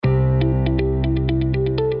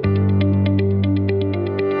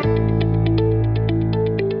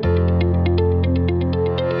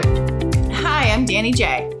Danny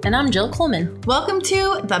J. And I'm Jill Coleman. Welcome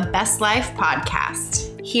to the Best Life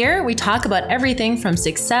Podcast. Here we talk about everything from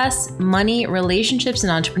success, money, relationships,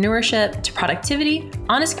 and entrepreneurship to productivity,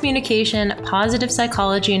 honest communication, positive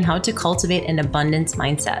psychology, and how to cultivate an abundance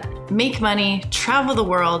mindset. Make money, travel the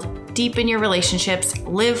world, deepen your relationships,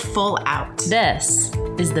 live full out. This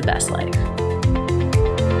is the best life.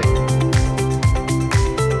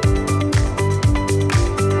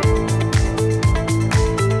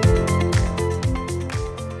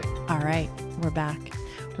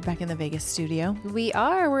 We're back in the Vegas studio. We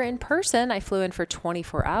are. We're in person. I flew in for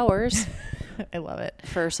 24 hours. I love it.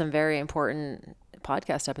 For some very important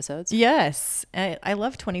podcast episodes. Yes. I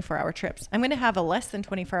love 24-hour trips. I'm going to have a less than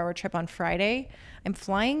 24-hour trip on Friday. I'm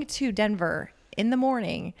flying to Denver in the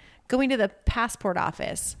morning, going to the passport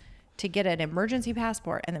office to get an emergency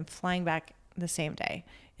passport, and then flying back the same day.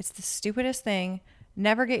 It's the stupidest thing.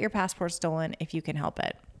 Never get your passport stolen if you can help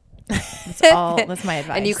it. That's my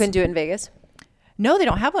advice. And you couldn't do it in Vegas? No, they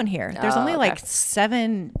don't have one here. There's only okay. like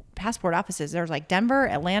 7 passport offices. There's like Denver,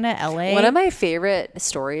 Atlanta, LA. One of my favorite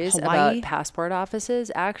stostories Hawaii. about passport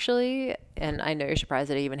offices, actually, and I know you're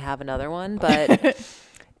surprised that I even have another one, but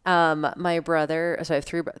my brother, so I have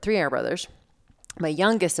three younger brothers. My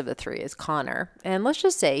youngest of the 3 is Connor. And let's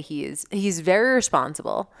just say he's very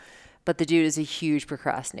responsible. But the dude is a huge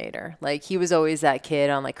procrastinator. Like, he was always that kid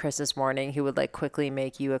on like Christmas morning who would like quickly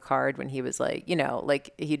make you a card when he was like, you know,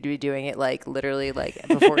 like he'd be doing it like literally like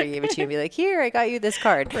before he gave it to you and be like, here, I got you this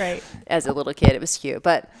card. Right. As a little kid, it was cute.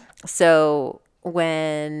 But so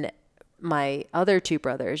when my other 2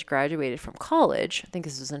 brothers graduated from college, I think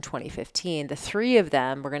this was in 2015, the 3 of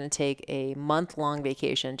them were going to take a month-long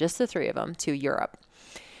vacation, just the 3 of them, to Europe.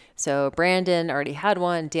 So Brandon already had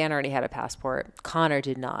one. Dan already had a passport. Connor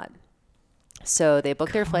did not. So they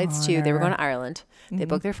booked their flights they were going to Ireland. They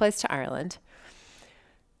booked their flights to Ireland.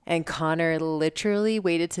 And Connor literally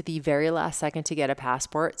waited to the very last second to get a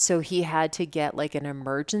passport. So he had to get like an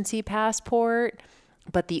emergency passport.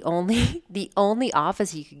 But the only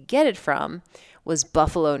office he could get it from was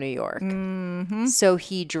Buffalo, New York. Mm-hmm. So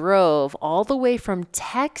he drove all the way from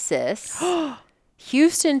Texas,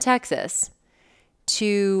 Houston, Texas,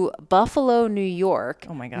 to Buffalo, New York.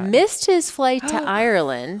 Oh my God. Missed his flight to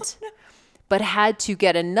Ireland. Oh, no. But had to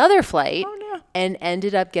get another flight and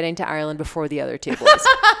ended up getting to Ireland before the other 2 boys.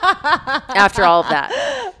 After all of that,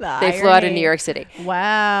 they flew out of New York City.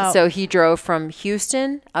 Wow. So he drove from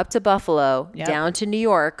Houston up to Buffalo, down to New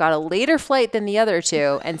York, got a later flight than the other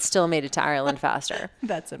 2, and still made it to Ireland faster.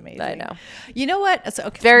 That's amazing. I know. You know what? So,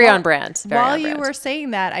 okay, Very on brand. While you were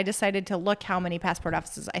saying that, I decided to look how many passport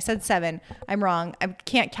offices. I said 7. I'm wrong. I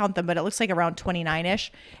can't count them, but it looks like around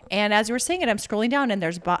 29-ish. And as you were saying it, I'm scrolling down, and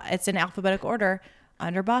it's in alphabetical order.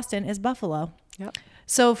 Under Boston is Buffalo. Yep.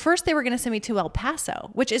 So first they were going to send me to El Paso,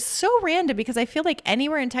 which is so random because I feel like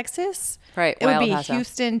anywhere in Texas, right? It would be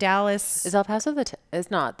Houston, Dallas. Is El Paso is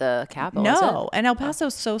not the capital? No, is it? And El Paso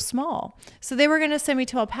is so small. So they were going to send me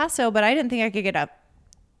to El Paso, but I didn't think I could get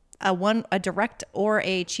a direct or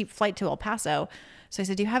a cheap flight to El Paso. So I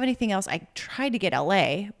said, "Do you have anything else?" I tried to get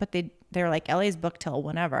LA, but they're like, LA's booked till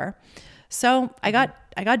whenever. So I got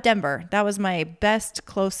Denver. That was my best,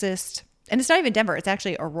 closest. And it's not even Denver. It's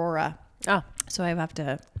actually Aurora. Oh. So I have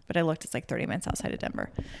to, but I looked, it's like 30 minutes outside of Denver.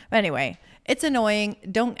 But anyway, it's annoying.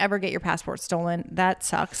 Don't ever get your passport stolen. That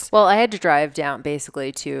sucks. Well, I had to drive down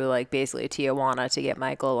basically Tijuana to get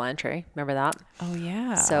my global entry. Remember that? Oh,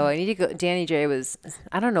 yeah. So I need to go. Danny J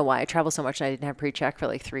I don't know why I travel so much and I didn't have pre-check for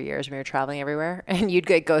like 3 years when we were traveling everywhere. And you'd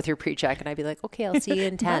go through pre-check and I'd be like, okay, I'll see you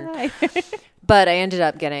in 10. But I ended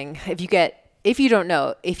up getting, if you don't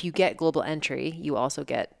know, if you get global entry, you also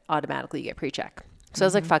automatically get pre-check. So I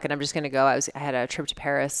was like, fuck it, I'm just going to go. I had a trip to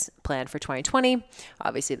Paris planned for 2020.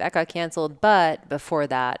 Obviously that got canceled. But before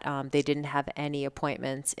that, they didn't have any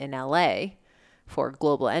appointments in LA for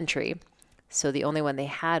global entry. So the only one they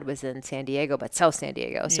had was in San Diego, but South San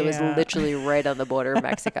Diego. So it was literally right on the border of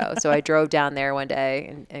Mexico. So I drove down there one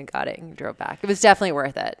day and got it and drove back. It was definitely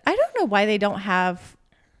worth it. I don't know why they don't have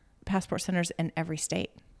passport centers in every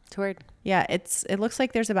state. It's weird. Yeah, it looks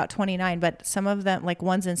like there's about 29, but some of them, like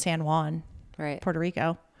one's in San Juan. Right. Puerto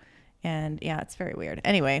Rico. And yeah, it's very weird.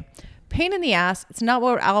 Anyway, pain in the ass. It's not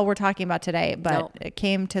all we're talking about today, but It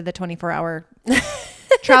came to the 24-hour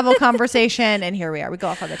travel conversation. And here we are. We go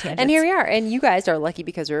off on the tangent. And here we are. And you guys are lucky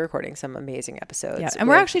because we're recording some amazing episodes. Yeah. And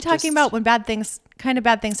we're actually talking about when bad things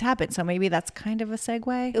happen. So maybe that's kind of a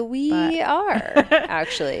segue. We are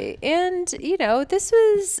actually. And, you know, this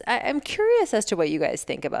was, I'm curious as to what you guys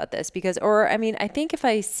think about this because, I think if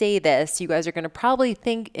I say this, you guys are going to probably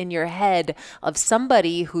think in your head of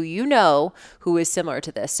somebody who you know who is similar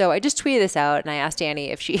to this. So I just tweeted this out and I asked Annie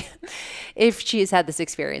if she has had this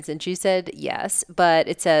experience. And she said yes, but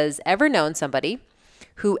it says, ever known somebody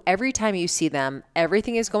who every time you see them,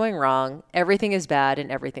 everything is going wrong, everything is bad,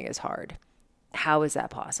 and everything is hard. How is that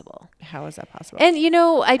possible? And, you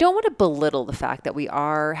know, I don't want to belittle the fact that we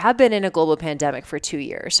have been in a global pandemic for 2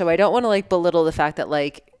 years. So I don't want to belittle the fact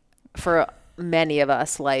that for many of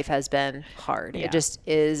us, life has been hard. Yeah. It just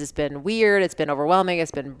is. It's been weird. It's been overwhelming.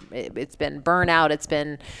 It's been burnout. It's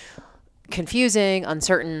been confusing,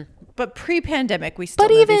 uncertain. But pre-pandemic, we still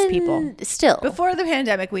knew these people. Still. Before the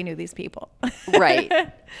pandemic, we knew these people. Right.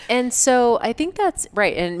 And so I think that's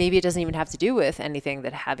right. And maybe it doesn't even have to do with anything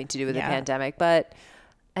that having to do with the pandemic. But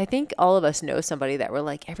I think all of us know somebody that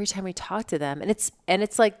we're every time we talk to them, and it's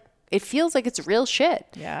it feels like it's real shit.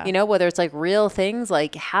 Yeah. You know, whether it's real things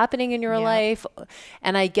happening in your life.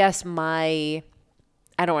 And I guess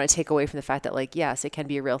I don't want to take away from the fact that yes, it can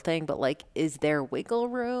be a real thing, but is there wiggle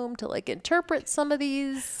room to interpret some of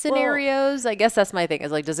these scenarios? I guess that's my thing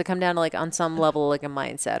is does it come down to on some level a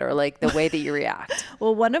mindset or the way that you react?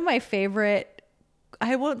 Well, one of my favorite,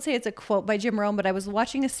 I won't say it's a quote by Jim Rohn, but I was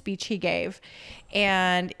watching a speech he gave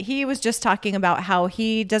and he was just talking about how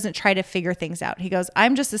he doesn't try to figure things out. He goes,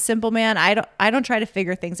 I'm just a simple man. I don't try to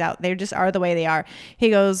figure things out. They just are the way they are.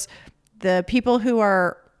 He goes, the people who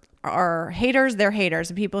are haters, they're haters.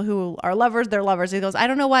 The people who are lovers, they're lovers. He goes, I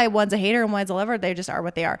don't know why one's a hater and one's a lover. They just are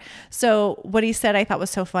what they are. So what he said I thought was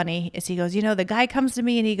so funny is he goes, you know, the guy comes to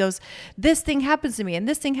me and he goes, this thing happens to me and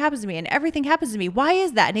this thing happens to me and everything happens to me. Why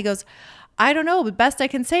is that? And he goes, I don't know. The best I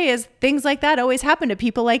can say is things like that always happen to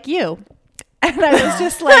people like you. And I was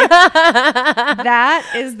just that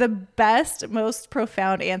is the best, most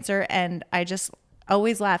profound answer. And I just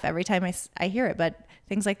always laugh every time I hear it. But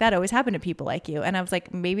things like that always happen to people like you. And I was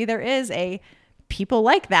like, maybe there is people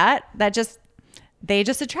like that they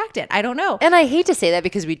just attract it. I don't know. And I hate to say that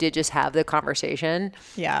because we did just have the conversation.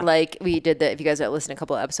 Yeah. We did if you guys are listening a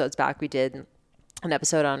couple of episodes back, we did an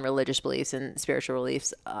episode on religious beliefs and spiritual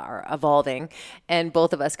beliefs are evolving. And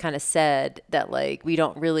both of us kind of said that we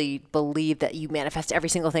don't really believe that you manifest every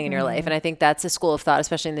single thing in your life. And I think that's a school of thought,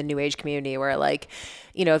 especially in the New Age community where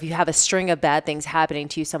you know, if you have a string of bad things happening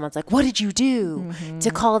to you, someone's like, what did you do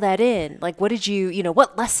to call that in? What did you know,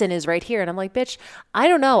 what lesson is right here? And I'm like, bitch, I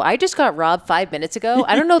don't know. I just got robbed 5 minutes ago.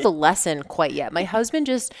 I don't know the lesson quite yet. My husband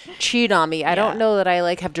just cheated on me. I don't know that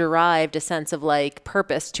I have derived a sense of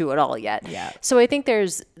purpose to it all yet. Yeah. So I think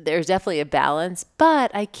there's definitely a balance,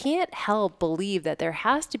 but I can't help believe that there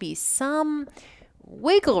has to be some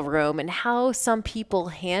wiggle room in how some people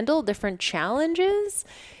handle different challenges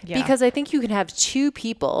because I think you can have two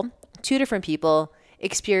different people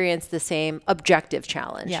experience the same objective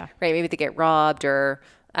challenge, right? Maybe they get robbed or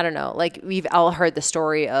I don't know, we've all heard the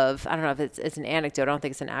story of, I don't know if it's an anecdote. I don't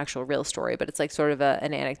think it's an actual real story, but it's sort of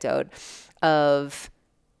an anecdote of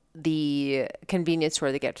the convenience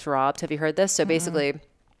store that gets robbed. Have you heard this? So basically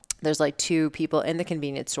there's two people in the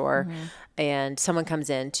convenience store and someone comes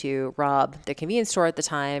in to rob the convenience store at the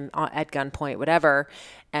time at gunpoint, whatever.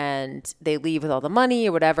 And they leave with all the money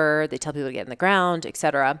or whatever. They tell people to get in the ground,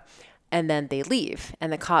 etc. And then they leave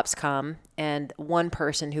and the cops come. And one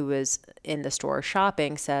person who was in the store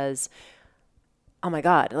shopping says, oh my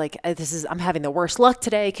God, I'm having the worst luck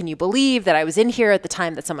today. Can you believe that I was in here at the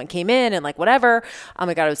time that someone came in and whatever? Oh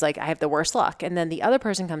my God, I was I have the worst luck. And then the other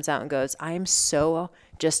person comes out and goes, I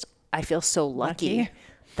feel so lucky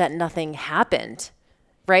that nothing happened.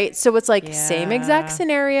 Right. So it's same exact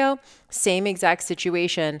scenario, same exact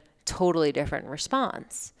situation, totally different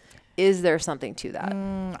response. Is there something to that?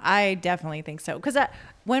 I definitely think so. Because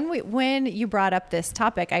when you brought up this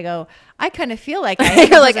topic, I go, I kind of feel like I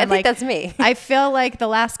think that's me. I feel like the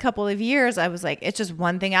last couple of years, I was it's just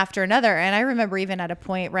one thing after another. And I remember even at a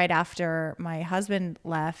point right after my husband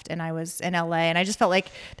left and I was in LA and I just felt like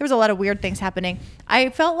there was a lot of weird things happening. I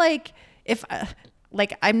felt like if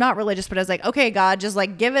I'm not religious, but I was okay, God, just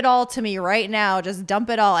give it all to me right now. Just dump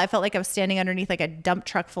it all. I felt like I was standing underneath a dump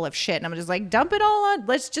truck full of shit. And I'm just dump it all on.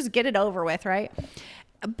 Let's just get it over with. Right.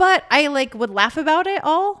 But I would laugh about it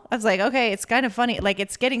all. I was okay, it's kind of funny.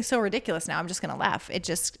 It's getting so ridiculous now. I'm just going to laugh. It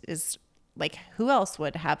just is who else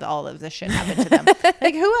would have all of this shit happen to them?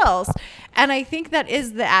 Who else? And I think that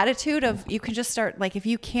is the attitude of, you can just start, if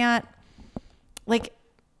you can't,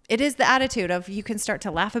 it is the attitude of, you can start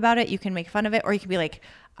to laugh about it, you can make fun of it, or you can be like,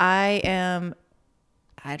 I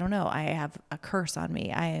don't know, I have a curse on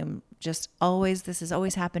me. I am just always, this is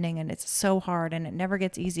always happening, and it's so hard, and it never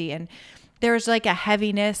gets easy. And there's like a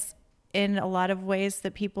heaviness in a lot of ways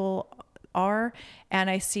that people are. And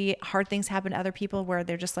I see hard things happen to other people where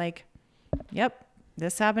they're just like, yep,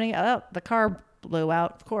 this happening. Oh, the car blew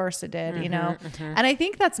out. Of course it did, you know? And I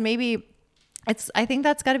think that's I think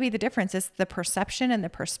that's got to be the difference. It's the perception and the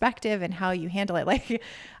perspective and how you handle it. Like,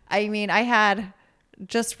 I mean, I had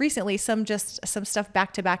just recently some stuff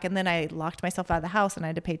back to back, and then I locked myself out of the house and I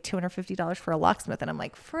had to pay $250 for a locksmith. And I'm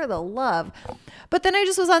like, for the love. But then I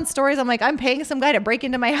just was on stories. I'm like, I'm paying some guy to break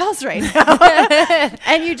into my house right now. And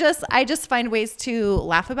I just find ways to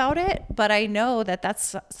laugh about it. But I know that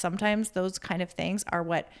that's sometimes those kind of things are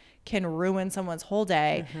what can ruin someone's whole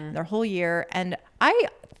day, their whole year. And I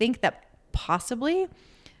think that possibly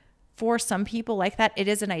for some people like that, it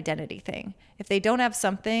is an identity thing. If they don't have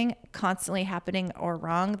something constantly happening or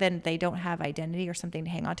wrong, then they don't have identity or something to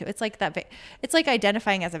hang on to. It's like that. It's like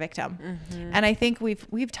identifying as a victim. And I think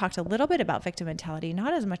we've talked a little bit about victim mentality,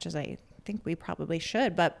 not as much as I think we probably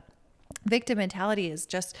should, but victim mentality is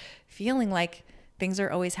just feeling like things are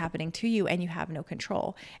always happening to you and you have no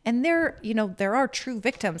control. And there are true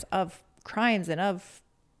victims of crimes and of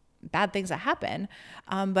bad things that happen.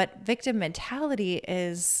 But victim mentality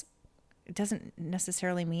it doesn't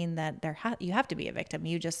necessarily mean that you have to be a victim.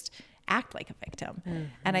 You just act like a victim.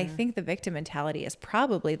 And I think the victim mentality is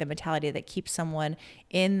probably the mentality that keeps someone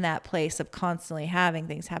in that place of constantly having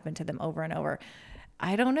things happen to them over and over.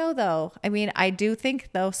 I don't know though. I mean, I do think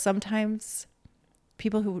though, sometimes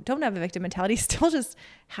people who don't have a victim mentality still just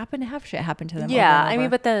happen to have shit happen to them. Yeah. Over and I mean, over.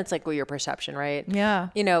 but then it's like, your perception, right? Yeah.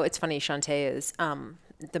 You know, it's funny. Shantae is,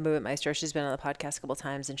 the Movement Maestro. She's been on the podcast a couple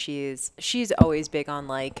times, and she's always big on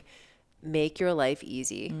like, make your life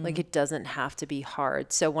easy. Like, it doesn't have to be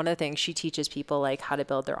hard. So one of the things she teaches people, like, how to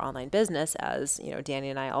build their online business, as you know, Danny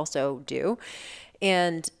and I also do.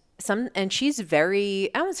 And she's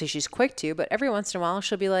very, I wouldn't say she's quick to, but every once in a while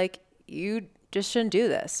she'll be like, you just shouldn't do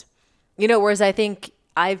this. You know, whereas I think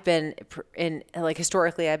I've been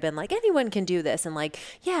historically, I've been like, anyone can do this. And like,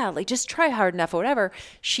 yeah, like just try hard enough or whatever.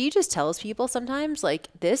 She just tells people sometimes like,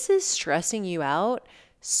 this is stressing you out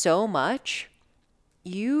so much.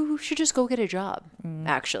 You should just go get a job,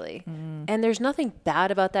 actually. And there's nothing bad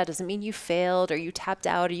about that. Doesn't mean you failed or you tapped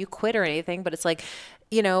out or you quit or anything, but it's like,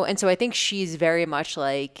 you know, and so I think she's very much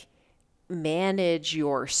like, manage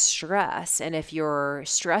your stress. And if you're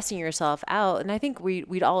stressing yourself out, and I think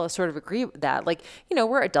we'd all sort of agree with that. Like, you know,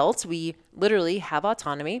 we're adults. We literally have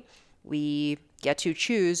autonomy. We get to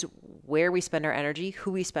choose where we spend our energy,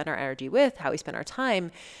 who we spend our energy with, how we spend our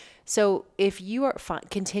time. So if you are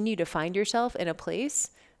continue to find yourself in a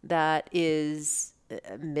place that is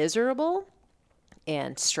miserable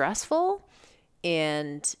and stressful,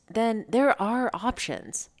 and then there are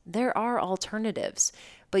options, there are alternatives,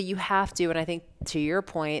 but you have to. And I think to your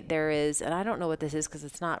point, there is, and I don't know what this is because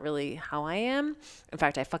it's not really how I am. In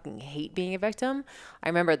fact, I fucking hate being a victim. I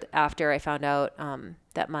remember after I found out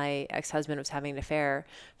that my ex-husband was having an affair,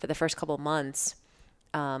 for the first couple of months,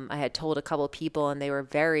 I had told a couple of people, and they were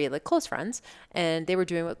very like close friends, and they were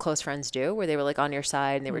doing what close friends do, where they were like on your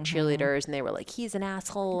side and they were cheerleaders, and they were like, he's an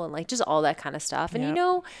asshole, and like just all that kind of stuff. And you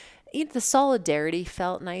know, the solidarity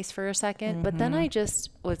felt nice for a second, but then I just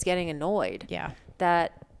was getting annoyed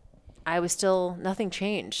that I was still, nothing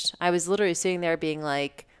changed. I was literally sitting there being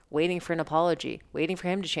like, waiting for an apology, waiting for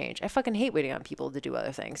him to change. I fucking hate waiting on people to do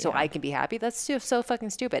other things so I can be happy. That's so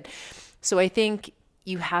fucking stupid. So I think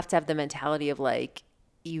you have to have the mentality of like,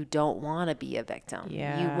 you don't want to be a victim.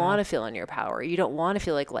 You want to feel in your power. You don't want to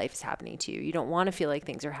feel like life is happening to you. You don't want to feel like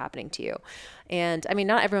things are happening to you. And I mean,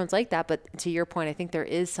 not everyone's like that, but to your point, I think there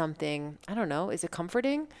is something, I don't know, is it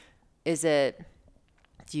comforting? Is it,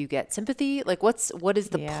 do you get sympathy? Like what is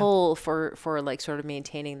the pull for like sort of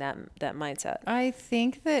maintaining that mindset? I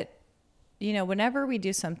think that, you know, whenever we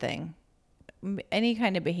do something, any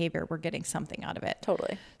kind of behavior, we're getting something out of it.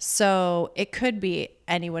 Totally. So it could be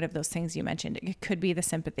any one of those things you mentioned. It could be the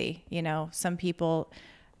sympathy. You know, some people,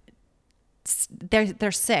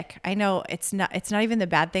 they're sick. I know it's not even the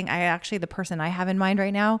bad thing. The person I have in mind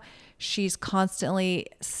right now, she's constantly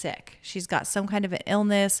sick. She's got some kind of an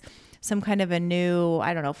illness, some kind of a new,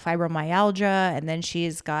 I don't know, fibromyalgia. And then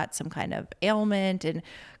she's got some kind of ailment and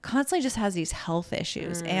constantly just has these health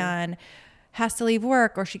issues and has to leave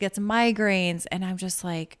work, or she gets migraines. And I'm just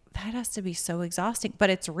like, that has to be so exhausting, but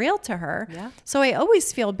it's real to her. Yeah. So I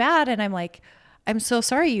always feel bad. And I'm like, I'm so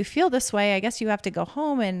sorry you feel this way. I guess you have to go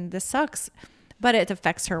home and this sucks. but it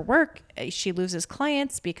affects her work. She loses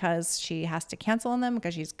clients because she has to cancel on them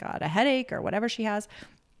because she's got a headache or whatever she has.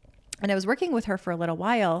 And I was working with her for a little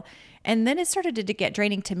while, and then it started to get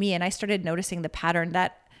draining to me. And I started noticing the pattern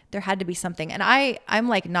that there had to be something. And I'm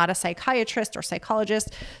like not a psychiatrist or psychologist.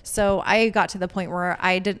 So I got to the point where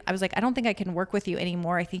I was like, I don't think I can work with you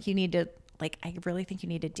anymore. I think you need to, I really think you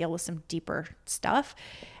need to deal with some deeper stuff.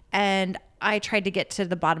 And I tried to get to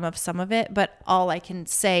the bottom of some of it, but all I can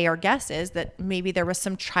say or guess is that maybe there was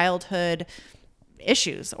some childhood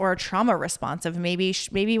issues or a trauma response of maybe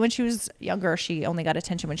when she was younger, she only got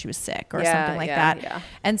attention when she was sick or something like that. Yeah.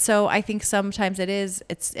 And so I think sometimes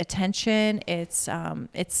it's attention, it's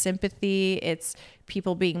sympathy, it's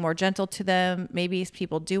people being more gentle to them. Maybe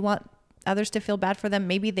people do want others to feel bad for them.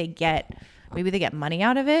 Maybe they get money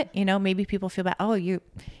out of it. Maybe people feel bad. Oh, you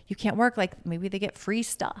can't work. Like maybe they get free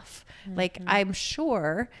stuff. Mm-hmm. Like I'm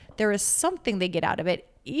sure there is something they get out of it,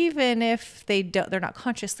 even if they're not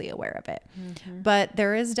consciously aware of it. Mm-hmm. But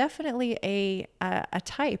there is definitely a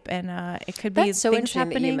type, and it could be. That's so things interesting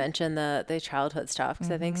happening. That you mentioned the childhood stuff,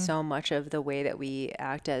 because I think so much of the way that we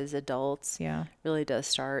act as adults really does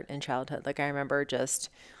start in childhood. Like I remember just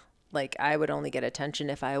like I would only get attention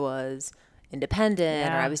if I was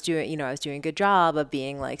independent or I was doing a good job of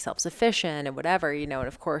being like self-sufficient and whatever, and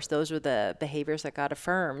of course those were the behaviors that got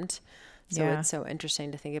affirmed. So it's so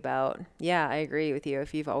interesting to think about. Yeah, I agree with you.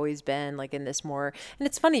 If you've always been like in this more, and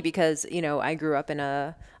it's funny because, I grew up in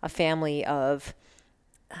a family of,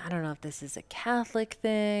 I don't know if this is a Catholic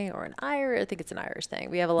thing or I think it's an Irish thing.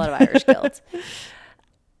 We have a lot of Irish guilt.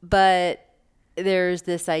 But there's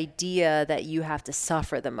this idea that you have to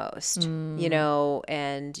suffer the most,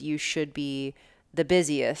 and you should be the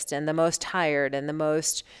busiest and the most tired and the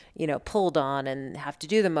most, pulled on and have to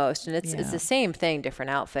do the most. And it's the same thing,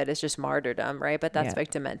 different outfit. It's just martyrdom, right? But that's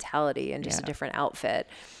victim mentality and just a different outfit.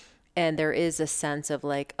 And there is a sense of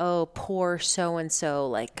like, oh, poor so-and-so,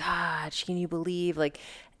 like, gosh, can you believe? Like,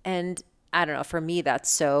 and I don't know, for me, that's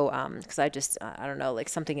so, because I don't know, like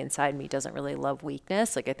something inside me doesn't really love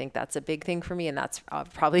weakness. Like, I think that's a big thing for me, and that's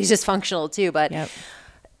probably dysfunctional too. But,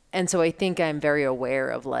 and so I think I'm very aware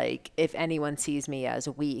of like, if anyone sees me as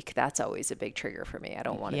weak, that's always a big trigger for me. I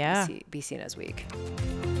don't want to be seen as weak.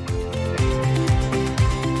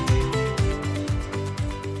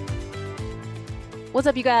 What's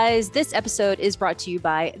up, you guys? This episode is brought to you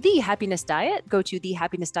by The Happiness Diet. Go to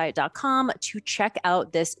thehappinessdiet.com to check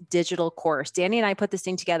out this digital course. Danny and I put this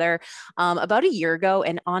thing together about a year ago.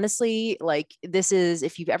 And honestly, like this is,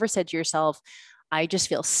 if you've ever said to yourself, I just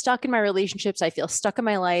feel stuck in my relationships. I feel stuck in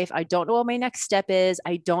my life. I don't know what my next step is.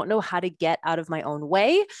 I don't know how to get out of my own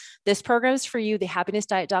way. This program is for you,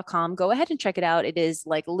 thehappinessdiet.com. Go ahead and check it out. It is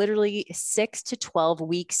like literally 6 to 12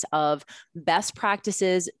 weeks of best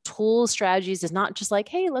practices, tools, strategies. It's not just like,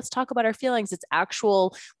 hey, let's talk about our feelings. It's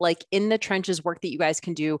actual like in the trenches work that you guys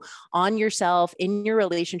can do on yourself, in your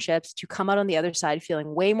relationships to come out on the other side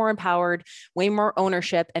feeling way more empowered, way more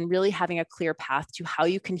ownership, and really having a clear path to how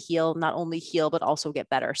you can heal, not only heal, but also get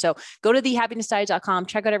better. So go to thehappinessdiet.com,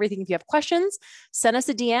 check out everything. If you have questions, send us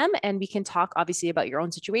a DM and we can talk obviously about your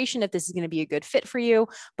own situation, if this is going to be a good fit for you,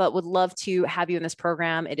 but would love to have you in this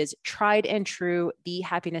program. It is tried and true,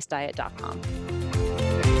 thehappinessdiet.com.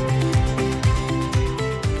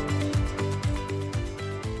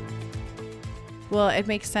 Well, it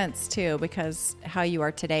makes sense too, because how you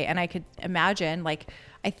are today. And I could imagine, like,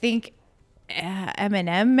 I think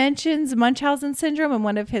Eminem mentions Munchausen syndrome in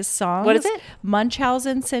one of his songs. What is it?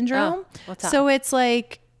 Munchausen syndrome. Oh, what's that? So it's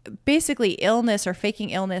like basically illness or faking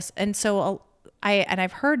illness. And so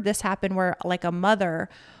I've heard this happen where like a mother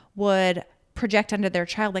would project onto their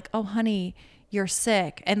child, like, oh, honey, you're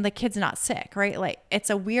sick. And the kid's not sick, right? Like it's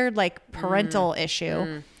a weird like parental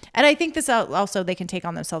issue. And I think this also they can take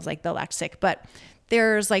on themselves, like they'll act sick. But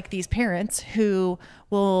there's like these parents who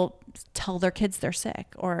will tell their kids they're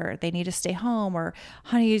sick or they need to stay home, or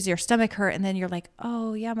honey, does your stomach hurt? And then you're like,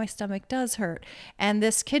 oh yeah, my stomach does hurt. And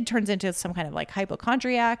this kid turns into some kind of like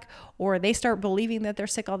hypochondriac, or they start believing that they're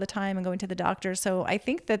sick all the time and going to the doctor. So I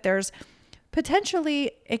think that there's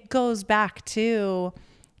potentially, it goes back to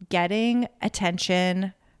getting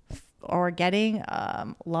attention or getting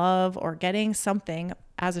love or getting something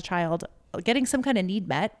as a child, getting some kind of need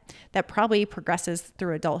met that probably progresses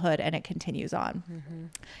through adulthood and it continues on. Mm-hmm.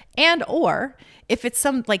 And, or if it's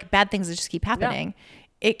some like bad things that just keep happening,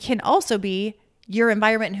 it can also be your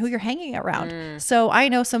environment and who you're hanging around. So I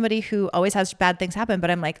know somebody who always has bad things happen,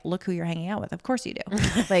 but I'm like, look who you're hanging out with. Of course you do.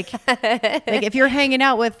 like if you're hanging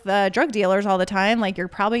out with drug dealers all the time, like you're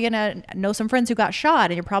probably going to know some friends who got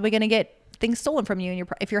shot, and you're probably going to get things stolen from you, and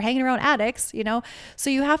if you're hanging around addicts, you know, so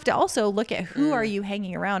you have to also look at who are you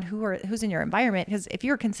hanging around, who's in your environment, because if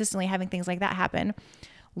you're consistently having things like that happen,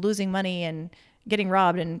 losing money and getting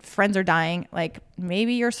robbed and friends are dying, like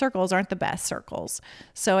maybe your circles aren't the best circles.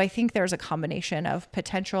 So I think there's a combination of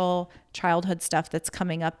potential childhood stuff that's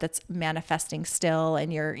coming up that's manifesting still,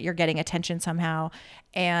 and you're getting attention somehow,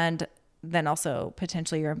 and then also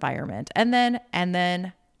potentially your environment, and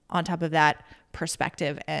then on top of that,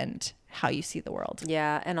 perspective and how you see the world.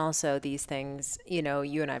 Yeah. And also these things, you know,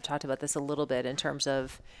 you and I have talked about this a little bit in terms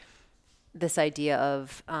of this idea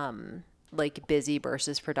of like busy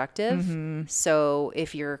versus productive. So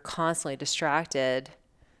if you're constantly distracted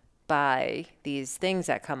by these things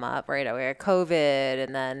that come up, right? We got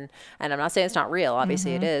COVID, and I'm not saying it's not real,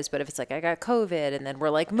 obviously it is, but if it's like I got COVID, and then we're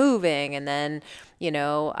like moving, and then, you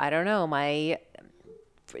know, I don't know, my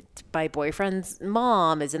boyfriend's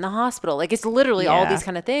mom is in the hospital. Like it's literally all these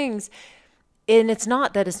kind of things. And it's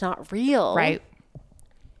not that it's not real. Right.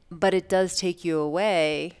 But it does take you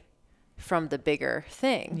away from the bigger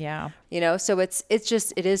thing. Yeah. You know, so it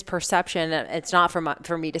is perception. It's not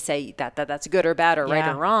for me to say that's good or bad or right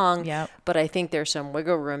or wrong. Yep. But I think there's some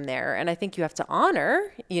wiggle room there. And I think you have to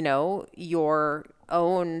honor, you know, your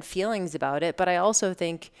own feelings about it. But I also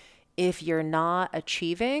think if you're not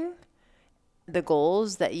achieving the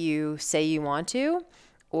goals that you say you want to,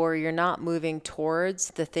 or you're not moving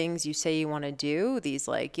towards the things you say you want to do, these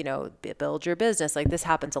like, you know, build your business. Like this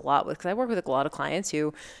happens a lot because I work with a lot of clients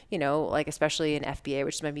who, you know, like especially in FBA,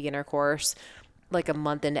 which is my beginner course, like a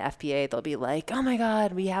month into FBA, they'll be like, oh my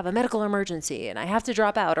God, we have a medical emergency and I have to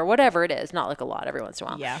drop out or whatever it is. Not like a lot, every once in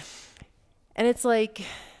a while. Yeah. And it's like,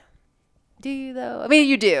 do you though? I mean,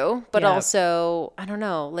 you do, but also, I don't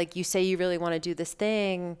know, like you say you really want to do this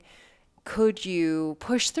thing. Could you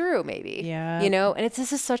push through maybe? Yeah. You know, and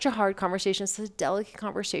this is such a hard conversation. It's a delicate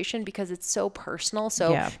conversation because it's so personal.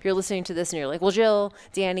 So if you're listening to this and you're like, well, Jill,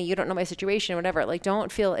 Danny, you don't know my situation, whatever. Like,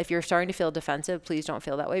 don't feel, if you're starting to feel defensive, please don't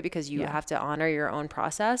feel that way because you have to honor your own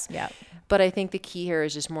process. Yeah. But I think the key here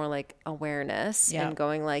is just more like awareness and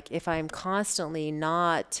going like, if I'm constantly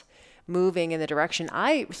not moving in the direction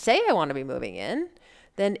I say I want to be moving in,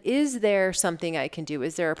 then is there something I can do?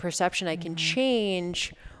 Is there a perception I can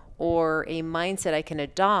change? Or a mindset I can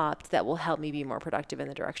adopt that will help me be more productive in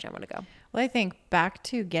the direction I want to go? Well, I think back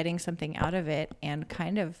to getting something out of it, and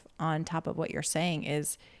kind of on top of what you're saying,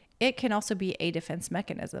 is it can also be a defense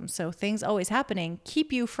mechanism. So things always happening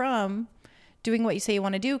keep you from doing what you say you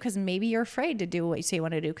want to do, because maybe you're afraid to do what you say you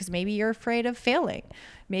want to do, because maybe you're afraid of failing.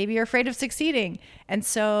 Maybe you're afraid of succeeding. And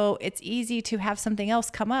so it's easy to have something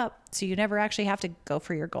else come up so you never actually have to go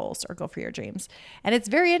for your goals or go for your dreams. And it's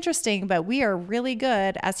very interesting, but we are really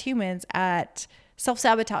good as humans at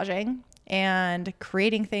self-sabotaging and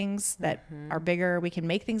creating things that are bigger. We can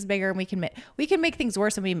make things bigger, and we can make things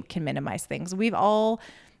worse, and we can minimize things. We've all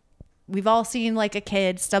seen like a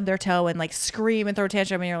kid stub their toe and like scream and throw a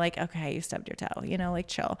tantrum, and you're like, okay, you stubbed your toe, you know, like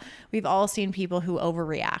chill. We've all seen people who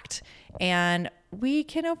overreact, and we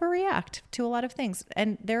can overreact to a lot of things.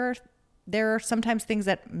 And there are sometimes things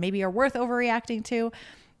that maybe are worth overreacting to.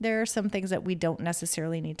 There are some things that we don't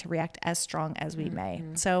necessarily need to react as strong as we may.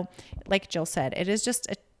 So like Jill said, it is just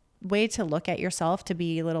a way to look at yourself, to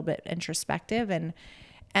be a little bit introspective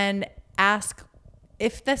and ask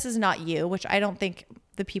if this is not you, which I don't think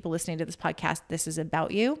the people listening to this podcast, this is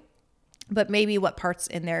about you, but maybe what parts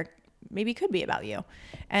in there maybe could be about you,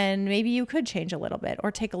 and maybe you could change a little bit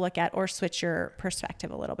or take a look at or switch your perspective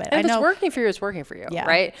a little bit. And if it's working for you, it's working for you,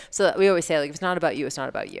 right? So we always say, like, if it's not about you, it's not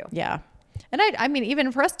about you. Yeah. And I mean,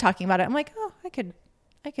 even for us talking about it, I'm like, oh, I could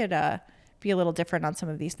be a little different on some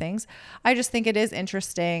of these things. I just think it is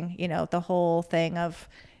interesting, you know, the whole thing of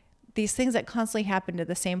these things that constantly happen to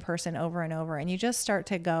the same person over and over, and you just start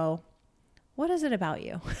to go, what is it about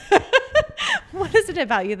you? What is it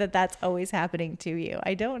about you that's always happening to you?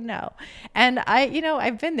 I don't know. And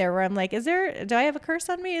I've been there where I'm like, do I have a curse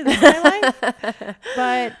on me? Is this my life?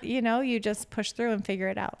 But you just push through and figure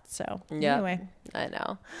it out. So anyway. I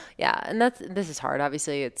know. Yeah. And this is hard.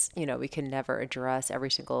 Obviously it's, we can never address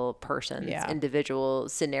every single person's individual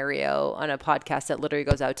scenario on a podcast that literally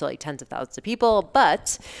goes out to like tens of thousands of people.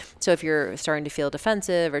 But so if you're starting to feel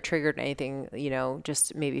defensive or triggered or anything,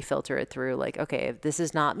 just maybe filter it through like, okay, if this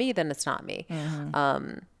is not me, then it's not me.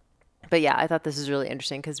 Mm-hmm. But yeah, I thought this was really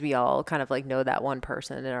interesting because we all kind of like know that one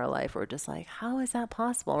person in our life. We're just like, how is that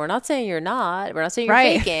possible? We're not saying you're not. We're not saying you're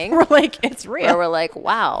faking. We're like, it's real. Or we're like,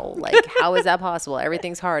 wow, like how is that possible?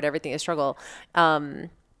 Everything's hard. Everything is struggle. And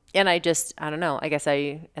I don't know. I guess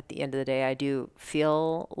at the end of the day, I do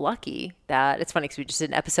feel lucky that it's funny because we just did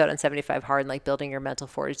an episode on 75 Hard and like building your mental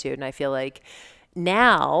fortitude. And I feel like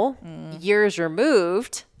Now, years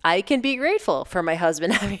removed, I can be grateful for my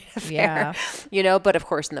husband having an affair, but of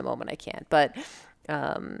course in the moment I can't. But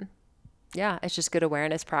it's just good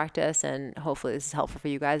awareness practice, and hopefully this is helpful for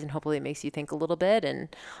you guys, and hopefully it makes you think a little bit and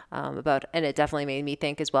it definitely made me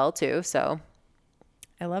think as well too. So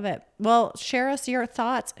I love it. Well, share with us your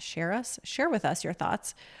thoughts in our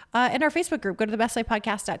Facebook group. Go to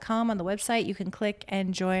thebestlifepodcast.com. On the website, you can click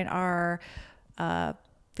and join our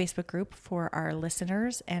Facebook group for our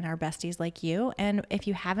listeners and our besties like you. And if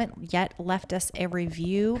you haven't yet left us a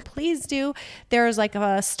review, please do. There's like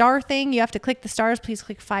a star thing. You have to click the stars. Please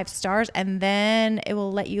click 5 stars, and then it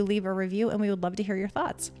will let you leave a review, and we would love to hear your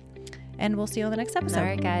thoughts. And we'll see you on the next episode. All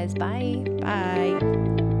right, guys. Bye.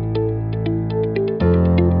 Bye.